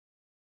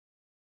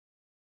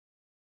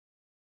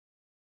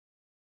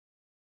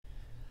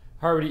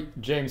Hi everybody,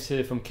 James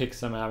here from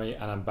Kickstart Miami,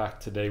 and I'm back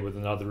today with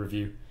another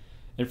review.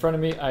 In front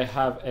of me I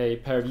have a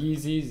pair of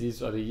Yeezys.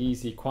 These are the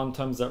Yeezy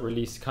Quantums that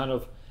released kind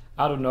of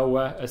out of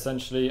nowhere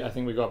essentially. I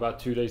think we got about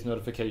 2 days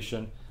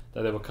notification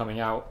that they were coming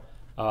out.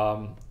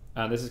 And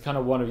this is kind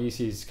of one of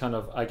Yeezy's kind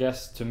of, I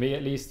guess to me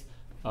at least,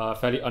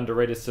 fairly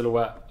underrated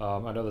silhouette.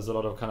 I know there's a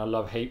lot of kind of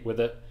love-hate with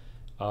it.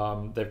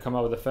 They've come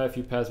out with a fair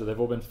few pairs, but they've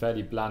all been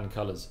fairly bland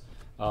colors.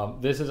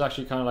 This is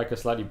actually kind of like a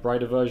slightly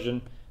brighter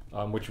version,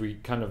 which we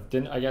kind of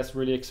didn't, I guess,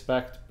 really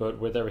expect. But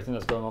with everything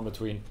that's going on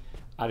between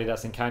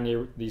Adidas and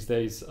Kanye these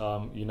days,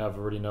 you never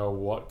really know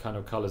what kind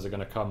of colors are going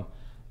to come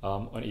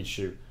on each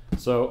shoe.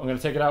 So I'm going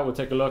to take it out, we'll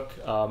take a look,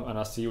 and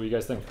I'll see what you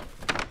guys think.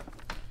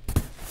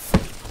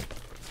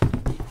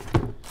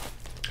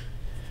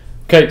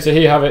 Okay, so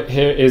here you have it.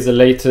 Here is the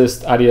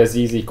latest Adidas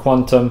Yeezy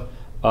Quantum.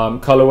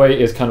 Colorway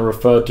is kind of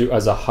referred to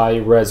as a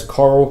high-res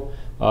coral.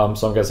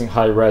 So I'm guessing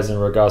high-res in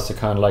regards to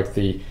kind of like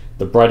the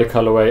brighter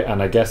colorway, and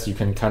I guess you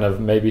can kind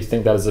of maybe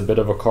think that is a bit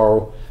of a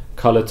coral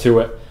color to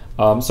it.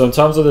 So in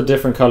terms of the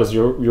different colors,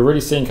 you're really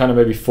seeing kind of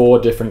maybe 4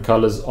 different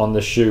colors on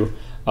the shoe.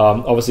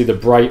 Obviously the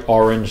bright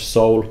orange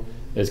sole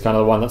is kind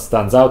of the one that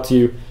stands out to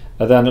you,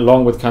 and then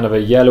along with kind of a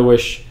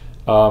yellowish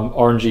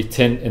orangey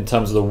tint in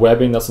terms of the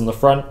webbing that's on the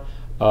front.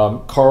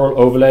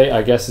 Coral overlay,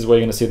 I guess, is where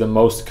you're going to see the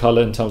most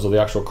color in terms of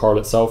the actual coral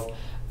itself,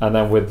 and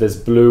then with this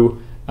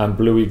blue and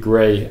bluey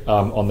gray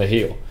on the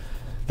heel.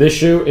 This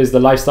shoe is the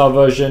lifestyle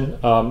version.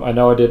 I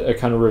know I did a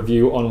kind of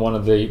review on one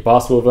of the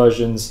basketball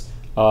versions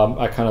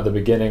at kind of the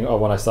beginning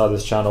of when I started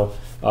this channel.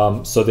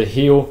 So the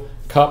heel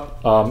cup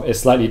is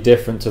slightly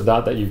different to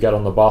that you get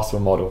on the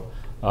basketball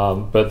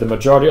model. But the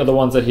majority of the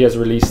ones that he has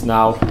released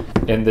now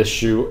in this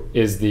shoe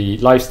is the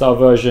lifestyle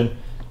version.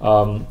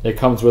 It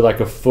comes with like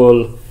a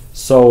full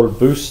sole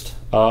boost,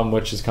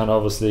 which is kind of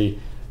obviously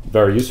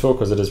very useful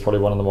because it is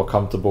probably one of the more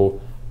comfortable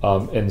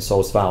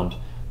insoles found.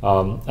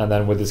 And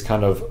then with this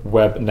kind of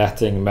web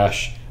netting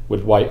mesh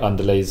with white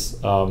underlays,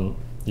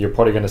 you're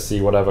probably going to see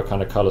whatever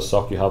kind of color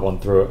sock you have on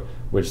through it,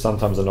 which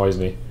sometimes annoys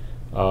me,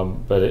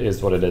 but it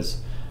is what it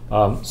is.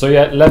 So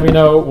yeah, let me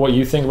know what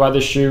you think about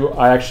this shoe.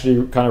 I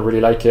actually kind of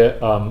really like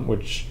it,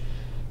 which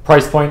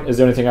price point is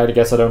the only thing I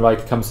guess I don't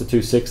like. It comes to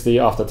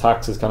 $260 after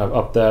tax, is kind of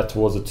up there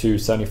towards the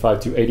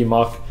 $275, $280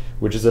 mark,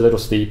 which is a little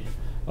steep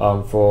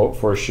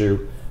for a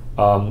shoe.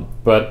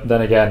 But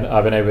then again,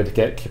 I've been able to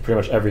get pretty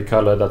much every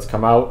color that's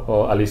come out,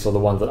 or at least all the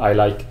ones that I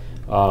like.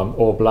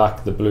 All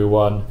black, the blue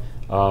one,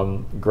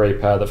 gray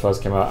pair that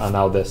first came out, and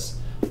now this.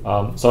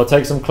 So I'll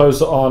take some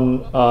closer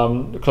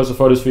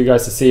photos for you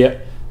guys to see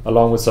it,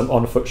 along with some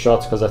on-foot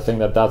shots, because I think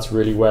that that's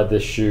really where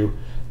this shoe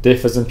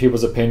differs in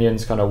people's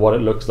opinions, kind of what it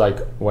looks like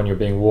when you're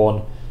being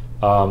worn.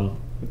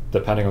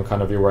 Depending on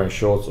kind of you're wearing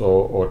shorts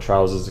or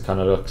trousers, it kind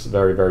of looks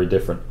very, very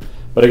different.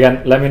 But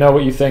again, let me know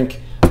what you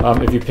think.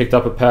 If you picked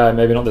up a pair,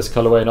 maybe not this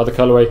colorway, another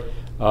colorway,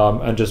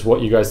 and just what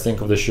you guys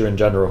think of the shoe in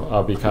general.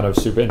 I'll be kind of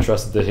super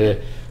interested to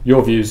hear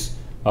your views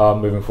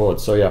moving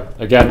forward. So yeah,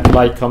 again,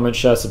 like, comment,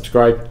 share,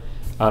 subscribe,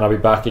 and I'll be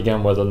back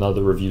again with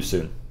another review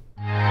soon.